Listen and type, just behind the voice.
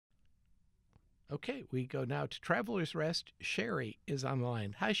Okay, we go now to Traveler's Rest. Sherry is on the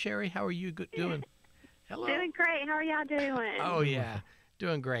line. Hi, Sherry. How are you doing? Hello. Doing great. How are y'all doing? Oh, yeah.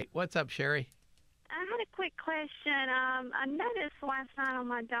 Doing great. What's up, Sherry? I had a quick question. I noticed last night on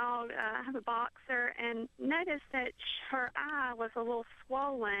my dog, I have a boxer, and noticed that her eye was a little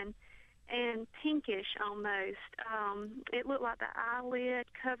swollen and pinkish almost. It looked like the eyelid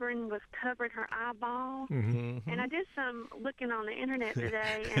was covering her eyeball. Mm-hmm. And I did some looking on the internet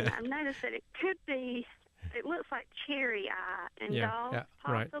today, and I noticed that it could be, it looks like cherry eye in dogs,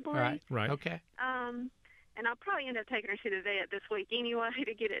 possibly. Right. Okay. And I'll probably end up taking her to the vet this week anyway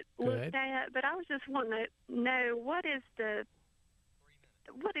to get it looked at. But I was just wanting to know what is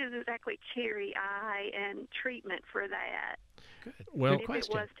exactly cherry eye and treatment for that. Good. Well, if it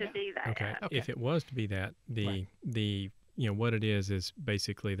was to be that. Okay. If it was to be that, the what it is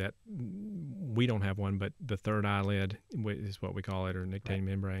basically that we don't have one, but the third eyelid is what we call it, or nictitating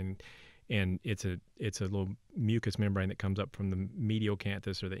membrane, and it's a little mucous membrane that comes up from the medial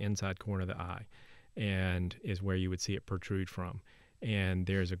canthus, or the inside corner of the eye, and is where you would see it protrude from. And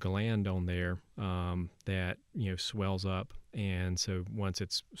there's a gland on there that swells up, and so once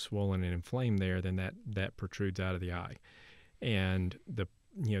it's swollen and inflamed there, then that protrudes out of the eye. And the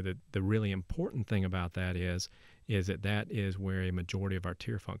really important thing about that is that is where a majority of our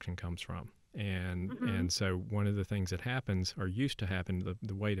tear function comes from. And so one of the things that happens, or used to happen,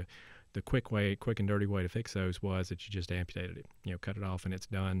 the quick and dirty way to fix those was that you just amputated it, cut it off and it's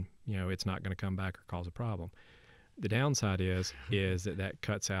done. It's not going to come back or cause a problem. The downside is that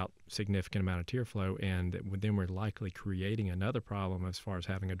cuts out significant amount of tear flow, and then we're likely creating another problem as far as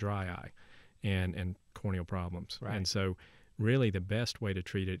having a dry eye and corneal problems. Right. And so really the best way to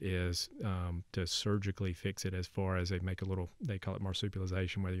treat it is to surgically fix it, as far as they call it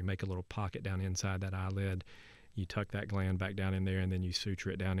marsupialization, where you make a little pocket down inside that eyelid, you tuck that gland back down in there, and then you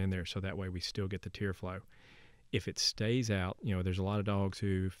suture it down in there, so that way we still get the tear flow. If it stays out, there's a lot of dogs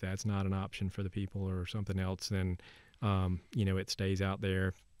who, if that's not an option for the people or something else, then, it stays out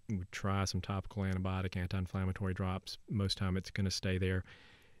there. We try some topical antibiotic, anti-inflammatory drops. Most time it's going to stay there.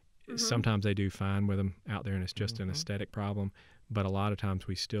 Sometimes they do fine with them out there, and it's just an aesthetic problem. But a lot of times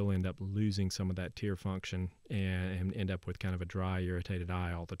we still end up losing some of that tear function and end up with kind of a dry, irritated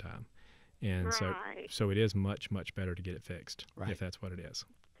eye all the time. And so it is much, much better to get it fixed, if that's what it is.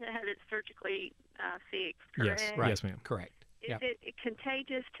 To have it surgically fixed, correct? Yes, yes, ma'am. Correct. Is it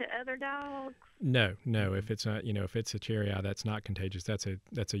contagious to other dogs? No. If it's not, if it's a cherry eye, that's not contagious. That's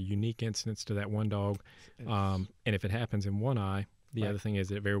a unique instance to that one dog. And if it happens in one eye, the other thing is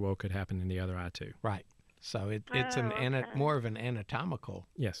that it very well could happen in the other eye too. Right. So it's more of an anatomical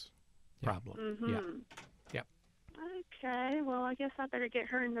problem. Mm-hmm. Yep. Okay. Well, I guess I better get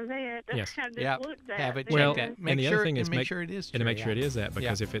her in the vet. Yes. Have this looked at. Have it well, checked out. and the other thing is make sure it is. And to make sure it is that,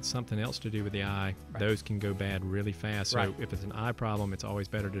 because if it's something else to do with the eye, those can go bad really fast. So if it's an eye problem, it's always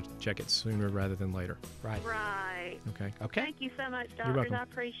better to check it sooner rather than later. Right. Okay. Thank you so much, doctors. You're welcome. I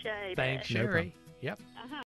appreciate it. Thanks, Sherry. Yep.